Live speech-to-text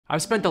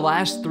I've spent the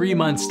last 3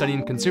 months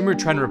studying consumer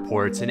trend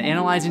reports and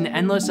analyzing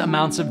endless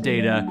amounts of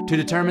data to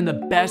determine the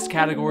best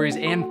categories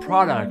and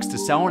products to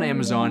sell on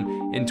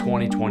Amazon in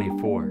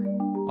 2024.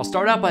 I'll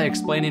start out by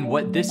explaining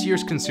what this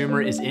year's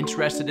consumer is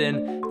interested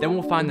in, then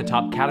we'll find the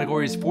top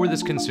categories for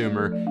this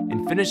consumer,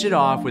 and finish it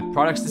off with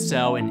products to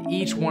sell in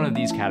each one of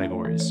these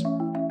categories.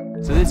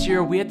 So this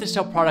year, we have to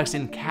sell products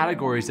in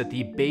categories that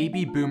the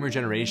baby boomer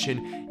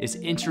generation is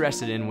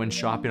interested in when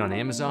shopping on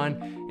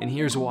Amazon, and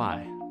here's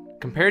why.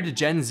 Compared to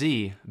Gen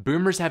Z,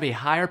 boomers have a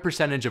higher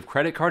percentage of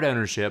credit card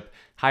ownership,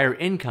 higher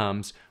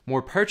incomes,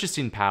 more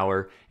purchasing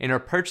power, and are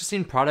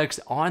purchasing products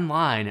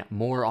online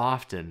more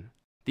often.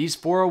 These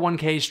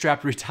 401k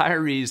strapped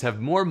retirees have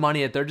more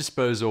money at their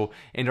disposal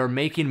and are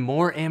making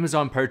more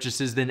Amazon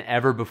purchases than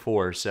ever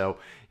before, so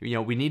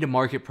we need to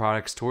market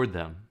products toward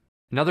them.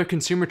 Another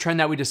consumer trend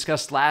that we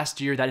discussed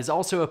last year that is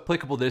also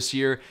applicable this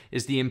year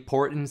is the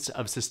importance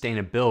of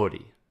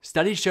sustainability.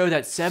 Studies show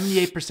that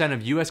 78%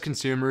 of US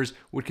consumers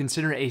would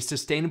consider a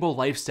sustainable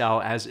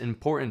lifestyle as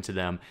important to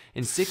them,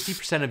 and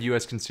 60% of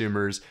US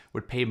consumers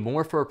would pay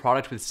more for a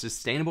product with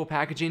sustainable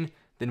packaging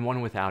than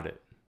one without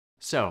it.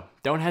 So,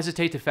 don't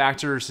hesitate to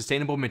factor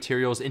sustainable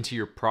materials into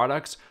your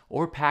products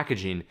or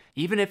packaging,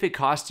 even if it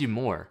costs you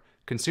more.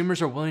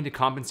 Consumers are willing to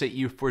compensate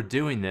you for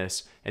doing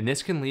this, and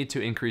this can lead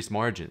to increased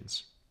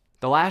margins.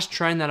 The last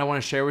trend that I want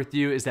to share with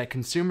you is that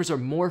consumers are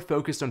more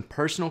focused on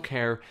personal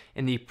care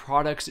and the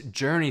product's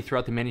journey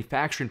throughout the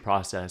manufacturing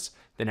process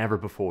than ever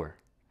before.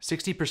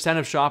 60%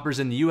 of shoppers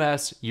in the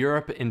US,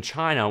 Europe, and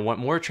China want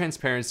more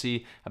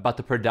transparency about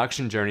the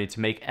production journey to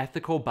make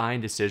ethical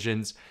buying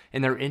decisions,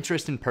 and their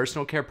interest in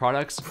personal care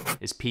products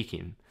is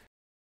peaking.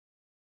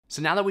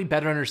 So now that we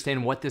better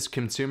understand what this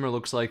consumer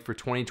looks like for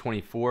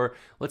 2024,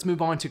 let's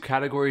move on to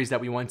categories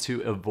that we want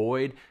to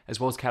avoid, as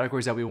well as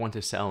categories that we want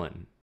to sell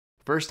in.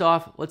 First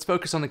off, let's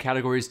focus on the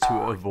categories to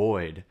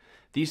avoid.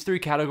 These 3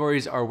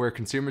 categories are where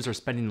consumers are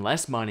spending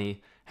less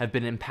money, have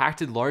been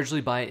impacted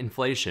largely by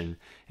inflation,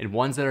 and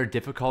ones that are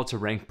difficult to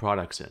rank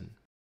products in.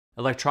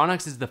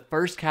 Electronics is the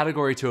first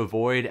category to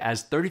avoid,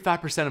 as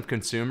 35% of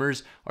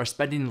consumers are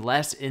spending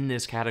less in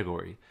this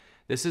category.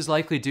 This is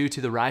likely due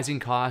to the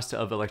rising cost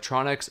of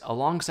electronics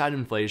alongside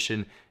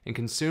inflation, and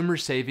consumer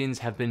savings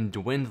have been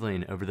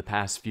dwindling over the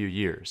past few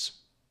years.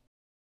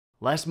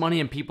 Less money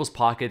in people's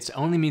pockets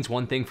only means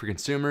one thing for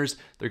consumers: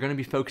 they're going to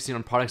be focusing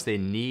on products they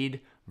need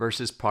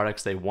versus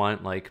products they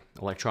want, like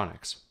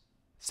electronics.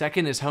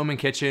 Second is home and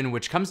kitchen,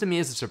 which comes to me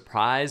as a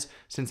surprise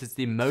since it's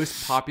the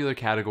most popular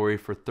category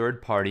for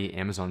third-party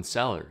Amazon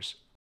sellers.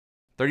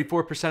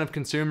 34% of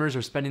consumers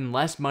are spending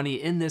less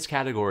money in this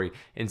category,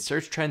 and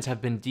search trends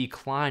have been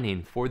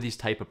declining for these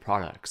type of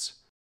products.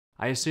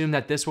 I assume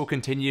that this will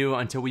continue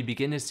until we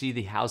begin to see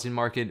the housing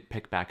market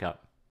pick back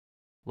up.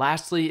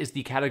 Lastly is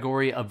the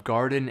category of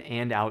garden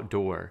and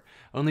outdoor.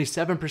 Only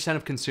 7%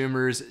 of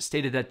consumers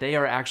stated that they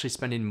are actually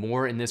spending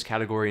more in this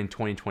category in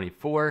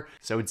 2024,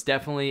 so it's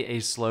definitely a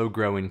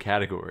slow-growing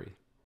category.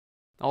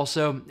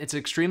 Also, it's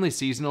extremely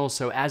seasonal,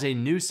 so as a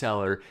new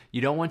seller, you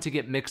don't want to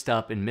get mixed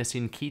up in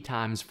missing key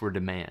times for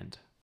demand.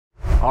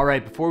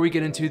 Alright, before we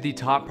get into the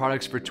top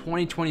products for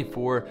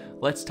 2024,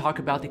 let's talk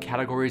about the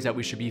categories that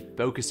we should be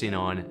focusing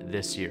on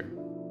this year.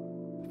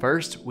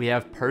 First, we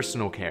have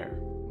personal care.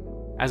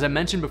 As I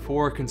mentioned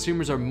before,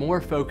 consumers are more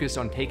focused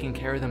on taking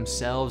care of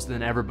themselves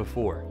than ever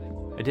before.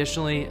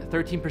 Additionally,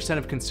 13%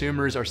 of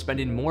consumers are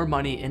spending more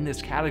money in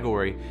this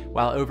category,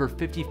 while over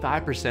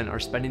 55% are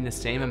spending the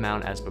same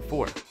amount as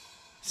before.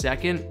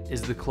 Second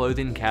is the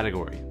clothing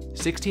category.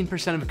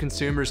 16% of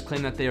consumers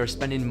claim that they are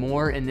spending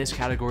more in this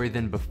category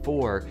than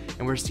before,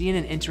 and we're seeing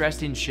an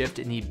interesting shift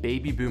in the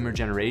baby boomer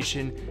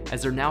generation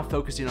as they're now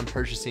focusing on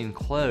purchasing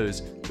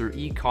clothes through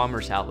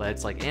e-commerce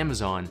outlets like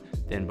Amazon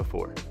than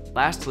before.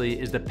 Lastly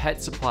is the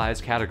pet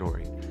supplies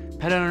category.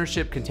 Pet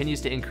ownership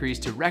continues to increase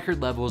to record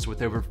levels,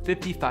 with over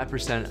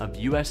 55% of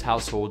US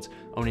households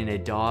owning a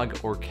dog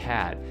or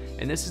cat,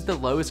 and this is the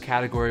lowest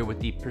category with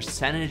the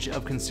percentage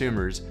of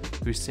consumers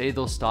who say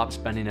they'll stop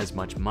spending as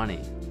much money.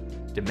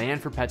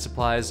 Demand for pet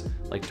supplies,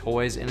 like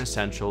toys and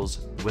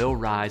essentials, will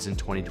rise in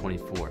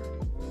 2024.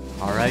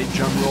 Alright,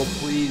 drum roll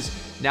please.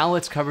 Now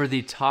let's cover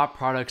the top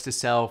products to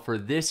sell for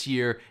this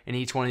year in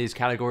each one of these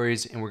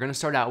categories, and we're going to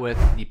start out with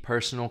the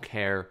personal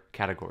care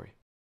category.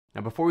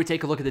 Now before we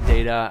take a look at the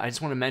data, I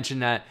just want to mention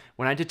that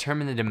when I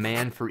determine the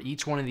demand for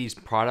each one of these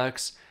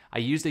products, I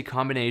used a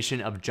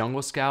combination of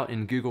Jungle Scout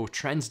and Google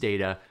Trends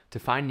data to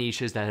find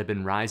niches that have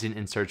been rising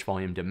in search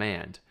volume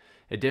demand.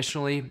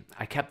 Additionally,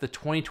 I kept the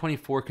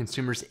 2024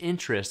 consumers'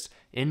 interests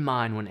in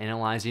mind when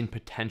analyzing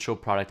potential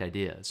product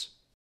ideas.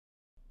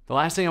 The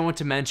last thing I want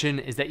to mention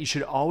is that you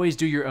should always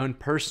do your own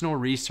personal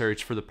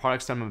research for the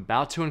products that I'm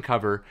about to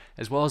uncover,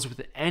 as well as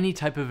with any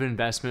type of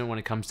investment when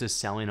it comes to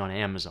selling on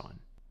Amazon.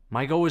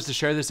 My goal was to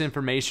share this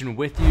information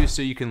with you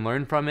so you can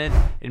learn from it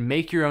and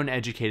make your own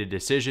educated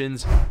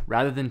decisions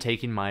rather than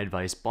taking my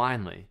advice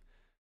blindly.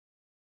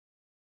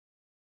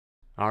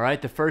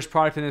 Alright, the first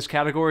product in this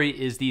category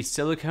is the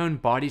silicone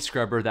body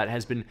scrubber that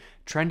has been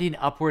trending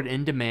upward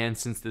in demand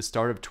since the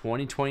start of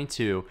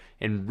 2022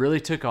 and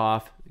really took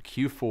off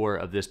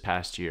Q4 of this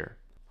past year.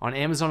 On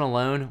Amazon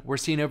alone, we're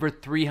seeing over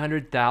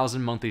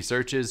 300,000 monthly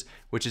searches,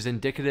 which is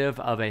indicative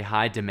of a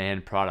high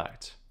demand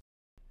product.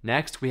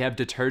 Next, we have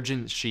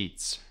detergent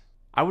sheets.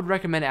 I would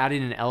recommend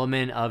adding an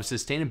element of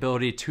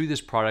sustainability to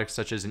this product,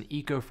 such as an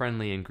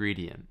eco-friendly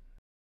ingredient.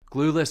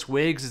 Glueless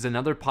wigs is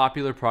another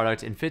popular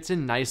product and fits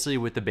in nicely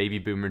with the baby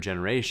boomer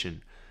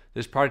generation.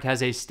 This product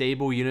has a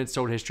stable unit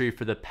sold history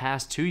for the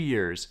past 2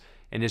 years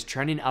and is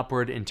trending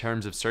upward in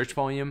terms of search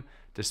volume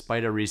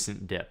despite a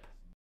recent dip.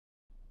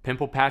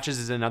 Pimple patches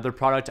is another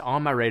product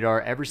on my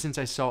radar ever since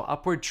I saw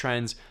upward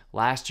trends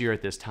last year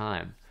at this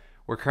time.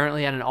 We're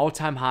currently at an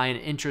all-time high in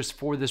interest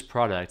for this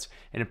product,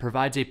 and it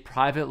provides a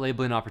private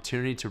labeling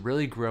opportunity to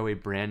really grow a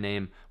brand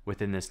name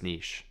within this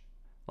niche.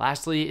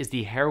 Lastly is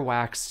the hair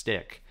wax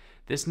stick.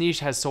 This niche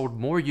has sold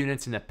more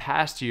units in the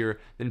past year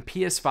than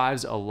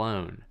PS5s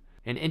alone.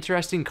 An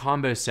interesting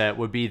combo set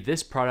would be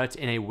this product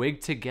and a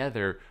wig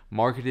together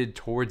marketed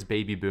towards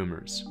baby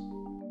boomers.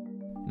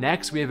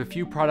 Next, we have a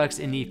few products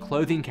in the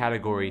clothing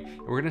category, and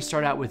we're going to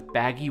start out with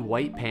baggy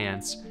white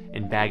pants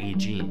and baggy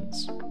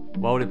jeans.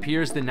 Well, it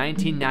appears the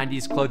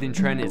 1990s clothing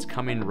trend is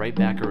coming right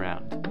back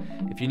around.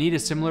 If you need a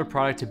similar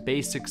product to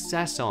base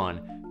success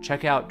on,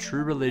 check out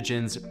True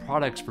Religion's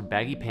products for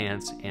baggy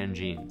pants and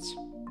jeans.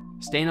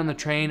 Staying on the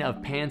train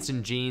of pants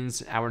and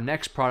jeans, our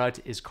next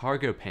product is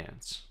cargo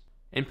pants.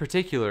 In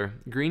particular,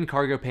 green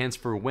cargo pants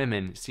for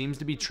women seems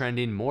to be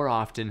trending more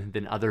often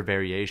than other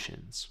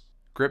variations.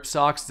 Grip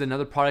socks is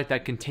another product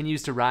that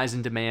continues to rise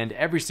in demand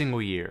every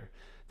single year.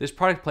 This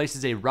product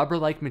places a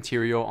rubber-like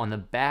material on the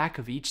back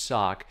of each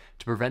sock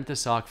to prevent the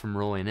sock from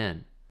rolling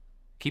in.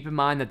 Keep in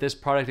mind that this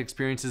product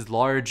experiences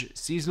large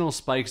seasonal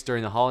spikes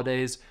during the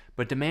holidays,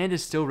 but demand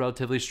is still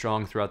relatively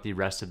strong throughout the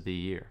rest of the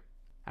year.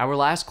 Our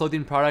last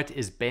clothing product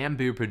is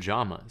bamboo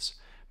pajamas.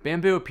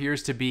 Bamboo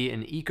appears to be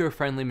an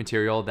eco-friendly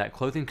material that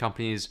clothing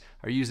companies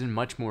are using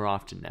much more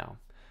often now.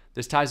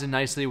 This ties in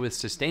nicely with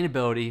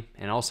sustainability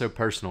and also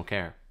personal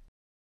care.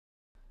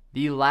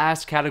 The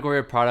last category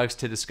of products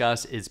to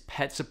discuss is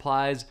pet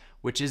supplies,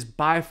 which is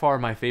by far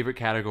my favorite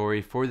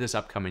category for this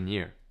upcoming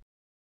year.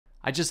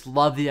 I just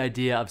love the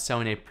idea of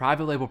selling a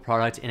private label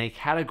product in a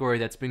category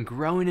that's been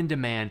growing in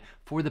demand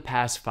for the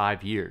past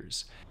 5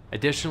 years.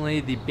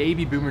 Additionally, the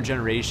baby boomer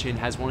generation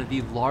has one of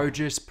the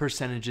largest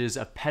percentages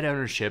of pet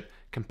ownership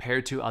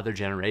compared to other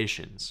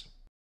generations.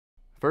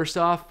 First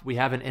off, we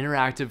have an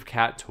interactive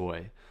cat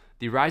toy.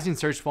 The rising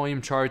search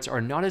volume charts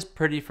are not as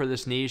pretty for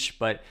this niche,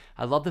 but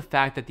I love the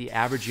fact that the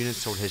average unit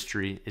sold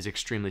history is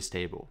extremely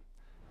stable.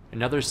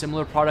 Another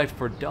similar product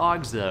for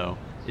dogs, though,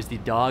 is the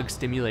dog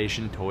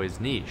stimulation toys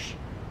niche.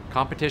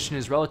 Competition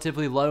is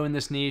relatively low in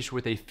this niche,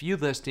 with a few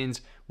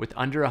listings with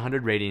under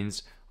 100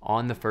 ratings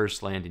on the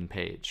first landing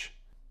page.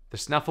 The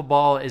Snuffle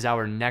Ball is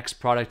our next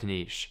product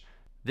niche.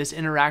 This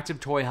interactive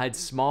toy hides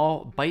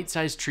small,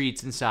 bite-sized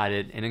treats inside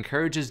it and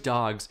encourages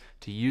dogs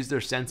to use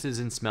their senses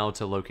and smell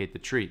to locate the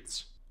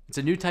treats. It's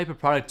a new type of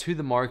product to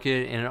the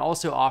market, and it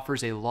also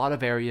offers a lot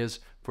of areas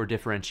for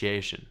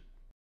differentiation.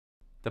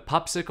 The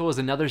Pupsicle is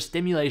another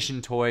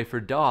stimulation toy for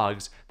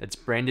dogs that's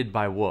branded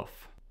by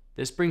Woof.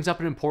 This brings up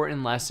an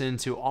important lesson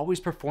to always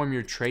perform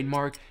your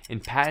trademark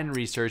and patent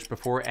research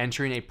before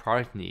entering a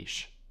product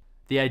niche.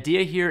 The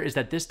idea here is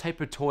that this type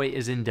of toy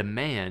is in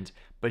demand,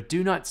 but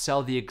do not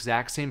sell the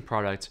exact same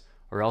product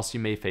or else you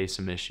may face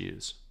some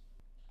issues.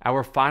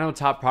 Our final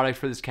top product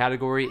for this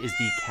category is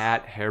the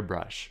cat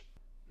hairbrush.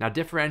 Now,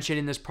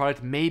 differentiating this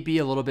product may be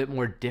a little bit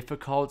more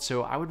difficult,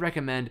 so I would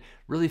recommend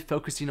really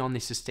focusing on the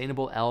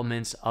sustainable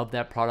elements of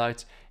that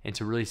product and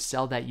to really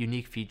sell that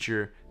unique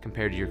feature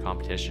compared to your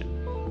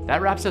competition.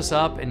 That wraps us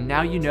up, and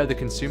now you know the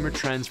consumer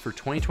trends for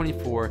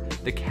 2024,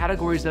 the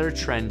categories that are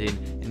trending,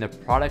 and the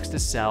products to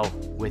sell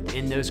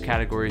within those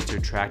categories to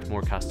attract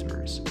more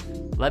customers.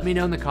 Let me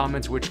know in the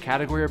comments which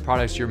category of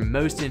products you're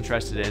most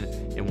interested in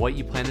and what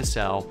you plan to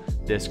sell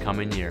this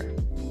coming year.